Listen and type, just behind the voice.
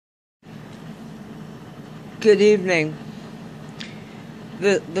Good evening.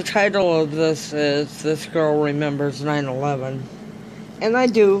 The title of this is This Girl Remembers 9/11. And I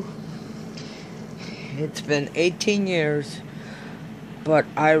do. It's been 18 years, but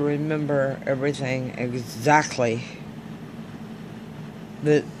I remember everything exactly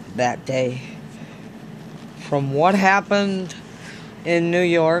that day. From what happened in New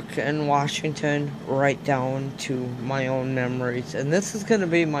York and Washington right down to my own memories. And this is going to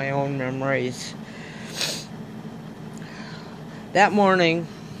be my own memories. That morning,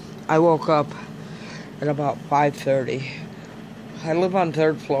 I woke up at about 5:30. I live on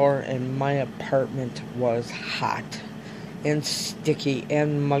 3rd floor, and my apartment was hot and sticky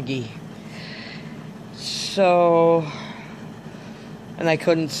and muggy. And I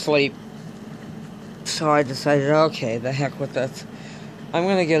couldn't sleep. So I decided, okay, the heck with this. I'm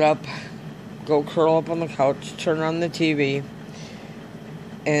going to get up, go curl up on the couch, turn on the TV,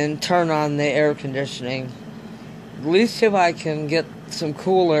 and turn on the air conditioning. At least if I can get some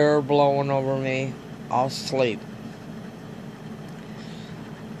cool air blowing over me, I'll sleep.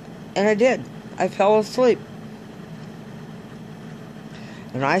 And I did. I fell asleep.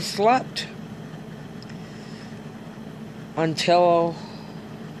 And I slept until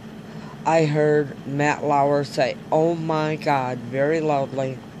I heard Matt Lauer say, "Oh my God," very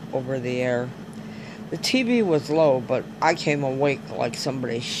loudly over the air. The TV was low, but I came awake like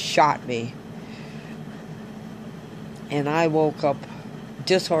somebody shot me. And I woke up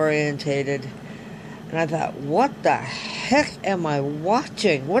disorientated, and I thought, what the heck am I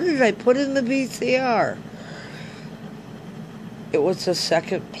watching? What did I put in the VCR? It was the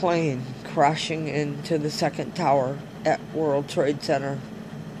second plane crashing into the second tower at World Trade Center.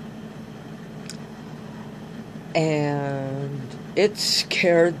 And it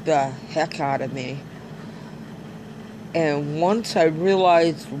scared the heck out of me. And once I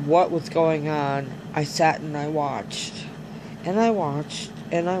realized what was going on, I sat and I watched. And I watched.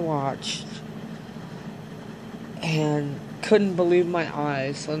 And I watched. And couldn't believe my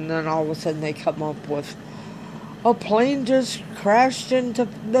eyes. And then all of a sudden they come up with, a plane just crashed into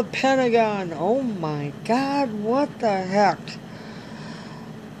the Pentagon. Oh my God, what the heck?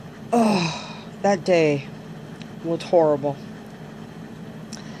 Oh, that day was horrible.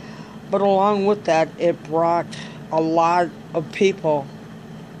 But along with that, it brought a lot of people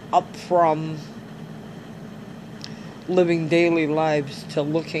up from living daily lives to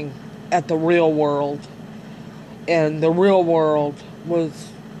looking at the real world. And the real world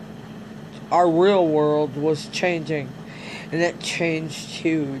our real world was changing. And it changed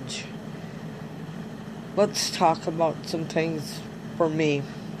huge. Let's talk about some things for me.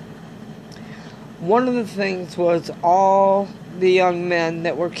 One of the things was all the young men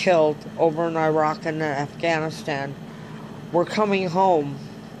that were killed over in Iraq and Afghanistan were coming home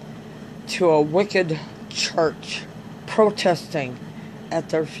to a wicked church protesting at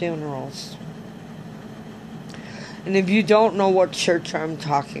their funerals. And if you don't know what church I'm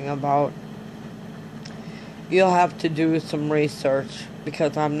talking about, you'll have to do some research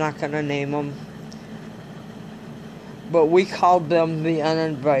because I'm not going to name them. But we called them the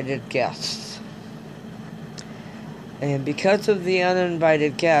uninvited guests. And because of the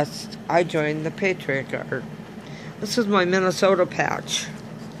uninvited guests, I joined the Patriot Guard. This is my Minnesota patch.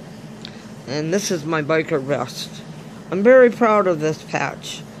 And this is my biker vest. I'm very proud of this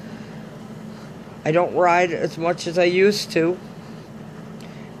patch. I don't ride as much as I used to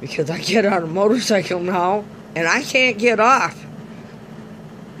because I get on a motorcycle now and I can't get off.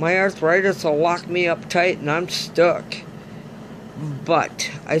 My arthritis will lock me up tight and I'm stuck.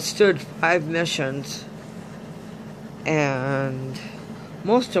 But I stood 5 missions, and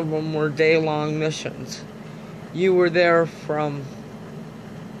most of them were day-long missions. You were there from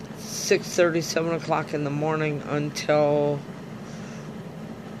 6:30, 7 o'clock in the morning until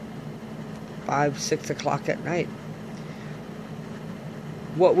 5, 6 o'clock at night.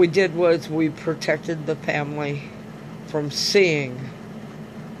 What we did was we protected the family from seeing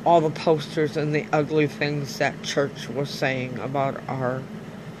all the posters and the ugly things that church was saying about our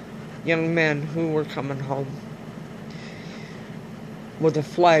young men who were coming home with a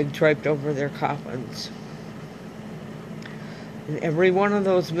flag draped over their coffins. And every one of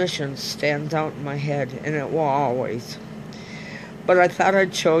those missions stands out in my head, and it will always. But I thought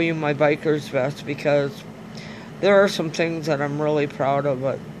I'd show you my biker's vest because there are some things that I'm really proud of.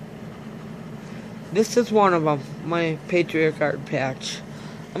 But this is one of them, my Patriot Guard patch.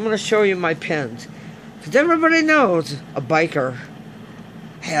 I'm going to show you my pins. Because everybody knows a biker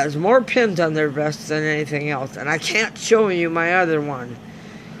has more pins on their vest than anything else. And I can't show you my other one.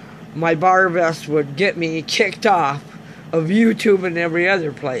 My bar vest would get me kicked off of YouTube and every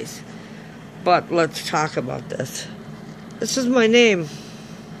other place. But let's talk about this. This is my name.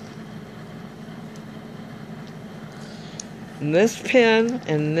 And this pin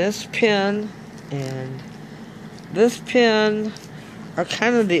and this pin and this pin are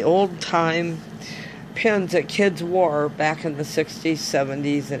kind of the old time pins that kids wore back in the 60s,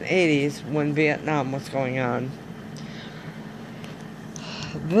 70s, and 80s when Vietnam was going on.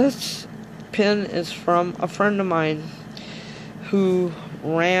 This pin is from a friend of mine who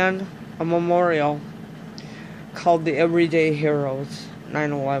ran a memorial called the Everyday Heroes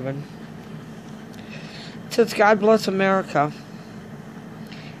 9/11. It says, "God bless America,"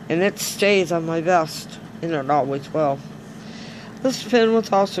 and it stays on my vest, and it always will. This pin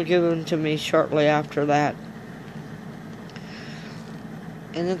was also given to me shortly after that,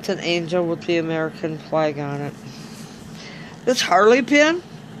 and it's an angel with the American flag on it. This Harley pin,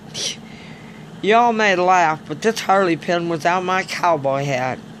 y'all may laugh, but this Harley pin was on my cowboy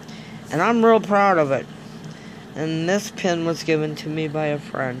hat, and I'm real proud of it. And this pin was given to me by a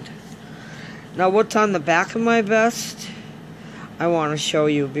friend. Now, what's on the back of my vest, I want to show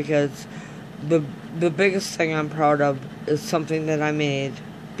you, because the biggest thing I'm proud of is something that I made.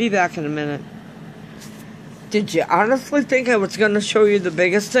 Be back in a minute. Did you honestly think I was going to show you the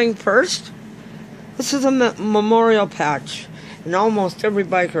biggest thing first? This is a memorial patch, and almost every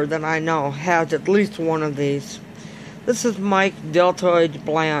biker that I know has at least one of these. This is Mike Deltoid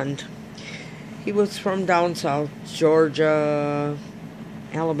Bland. He was from down south, Georgia,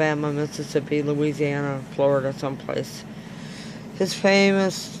 Alabama, Mississippi, Louisiana, Florida, someplace. His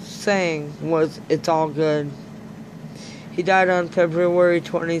famous saying was, "It's all good." He died on February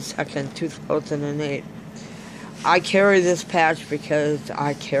 22nd, 2008. I carry this patch because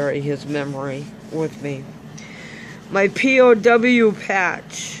I carry his memory with me. My POW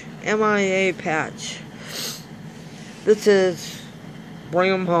patch, MIA patch. This is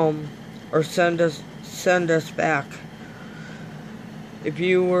bring 'em home or send us back. If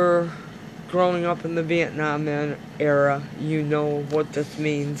you were growing up in the Vietnam era, you know what this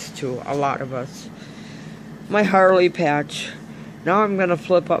means to a lot of us. My Harley patch. Now I'm going to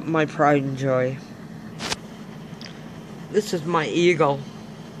flip up my pride and joy. This is my eagle.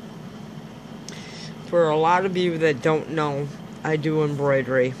 For a lot of you that don't know, I do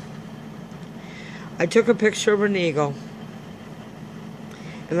embroidery. I took a picture of an eagle,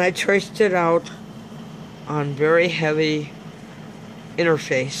 and I traced it out on very heavy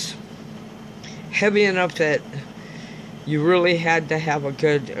interface. Heavy enough that you really had to have a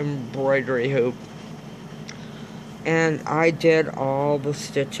good embroidery hoop. And I did all the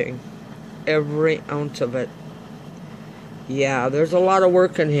stitching. Every ounce of it. Yeah, there's a lot of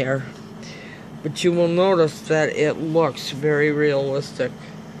work in here. But you will notice that it looks very realistic.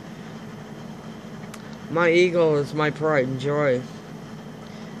 My eagle is my pride and joy.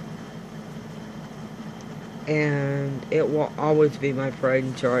 And it will always be my pride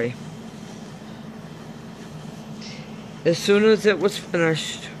and joy. As soon as it was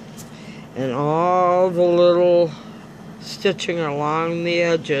finished, and all the little stitching along the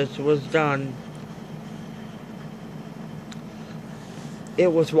edges was done,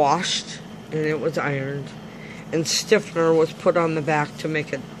 it was washed and it was ironed, and stiffener was put on the back to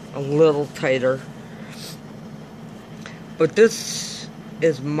make it a little tighter. But this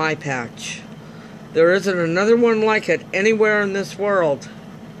is my patch. There isn't another one like it anywhere in this world,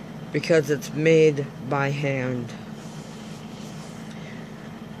 because it's made by hand.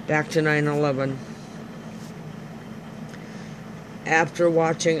 Back to 9/11. After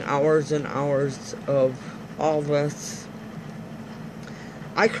watching hours and hours of all this,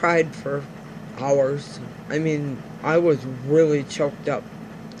 I cried for hours. I mean, I was really choked up.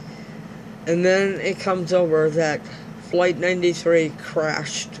 And then it comes over that Flight 93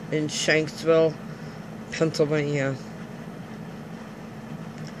 crashed in Shanksville, Pennsylvania.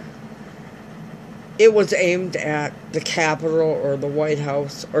 It was aimed at the Capitol or the White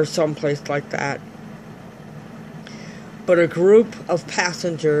House or someplace like that. But a group of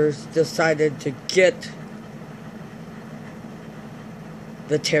passengers decided to get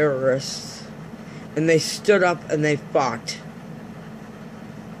the terrorists, and they stood up and they fought.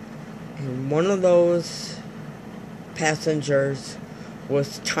 And one of those passengers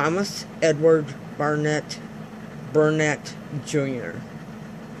was Thomas Edward Burnett Jr.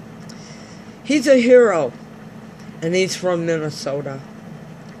 He's a hero, and he's from Minnesota.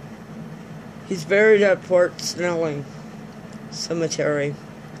 He's buried at Fort Snelling Cemetery,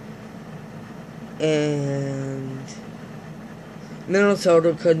 and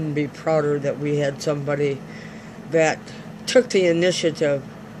Minnesota couldn't be prouder that we had somebody that took the initiative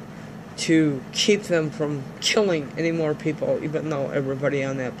to keep them from killing any more people, even though everybody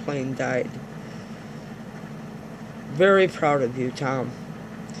on that plane died. Very proud of you, Tom.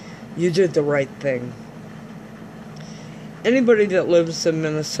 You did the right thing. Anybody that lives in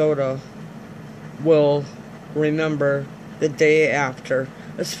Minnesota will remember the day after,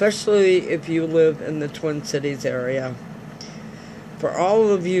 especially if you live in the Twin Cities area. For all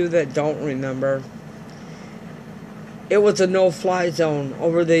of you that don't remember, it was a no-fly zone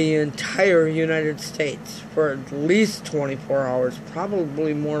over the entire United States for at least 24 hours,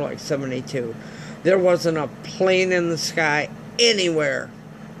 probably more like 72. There wasn't a plane in the sky anywhere.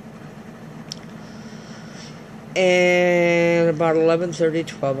 And about 11:30,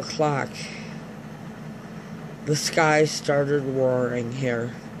 12 o'clock, the sky started roaring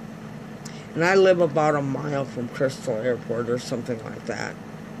here. And I live about a mile from Crystal Airport or something like that.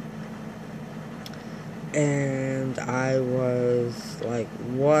 And I was like,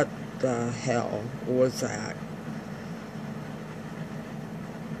 what the hell was that?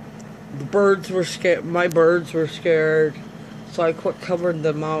 The birds were scared. My birds were scared. So I covered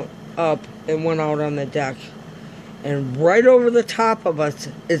them up and went out on the deck. And right over the top of us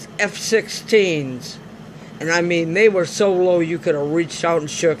is F-16s. And I mean, they were so low you could have reached out and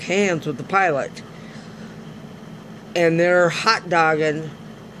shook hands with the pilot. And they're hot dogging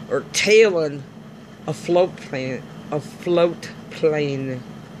or tailing a float plane.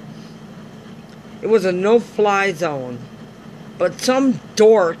 It was a no-fly zone. But some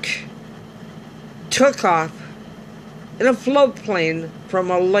dork took off in a float plane from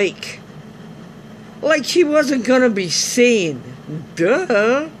a lake. Like he wasn't gonna be seen.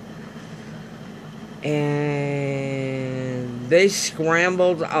 Duh. And they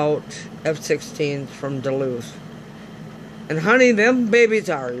scrambled out F-16s from Duluth. And honey, them babies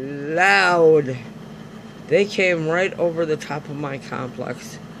are loud. They came right over the top of my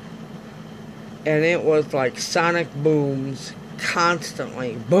complex. And it was like sonic booms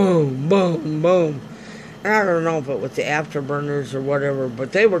constantly. Boom, boom, boom. And I don't know if it was the afterburners or whatever,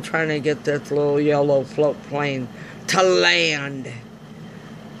 but they were trying to get this little yellow float plane to land.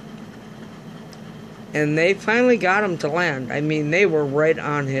 And they finally got him to land. I mean, they were right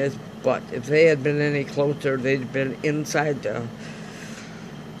on his butt. If they had been any closer, they'd been inside the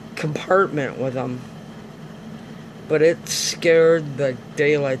compartment with him. But it scared the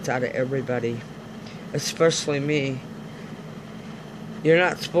daylights out of everybody, especially me. You're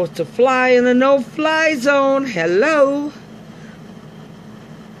not supposed to fly in a no-fly zone. Hello.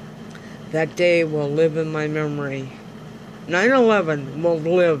 That day will live in my memory. 9/11 will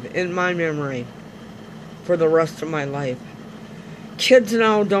live in my memory for the rest of my life. Kids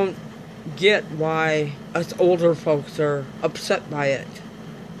now don't get why us older folks are upset by it.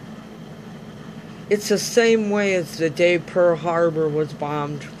 It's the same way as the day Pearl Harbor was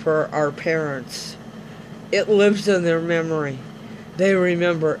bombed for our parents. It lives in their memory. They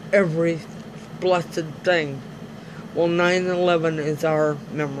remember every blessed thing. Well, 9/11 is our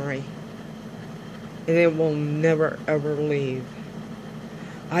memory. And it will never, ever leave.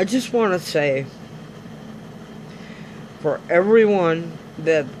 I just want to say, for everyone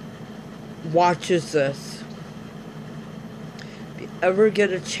that watches this, if you ever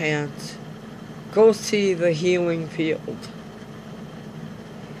get a chance, go see the healing field.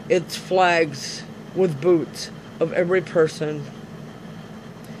 It's flags with boots of every person.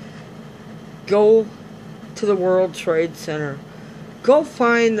 Go to the World Trade Center. Go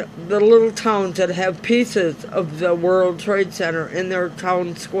find the little towns that have pieces of the World Trade Center in their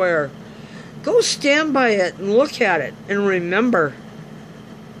town square. Go stand by it and look at it and remember.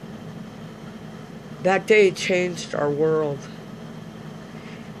 That day changed our world.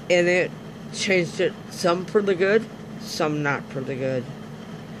 And it changed it some for the good, some not for the good.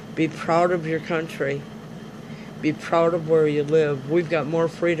 Be proud of your country. Be proud of where you live. We've got more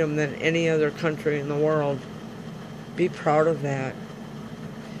freedom than any other country in the world. Be proud of that.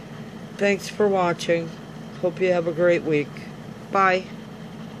 Thanks for watching. Hope you have a great week. Bye.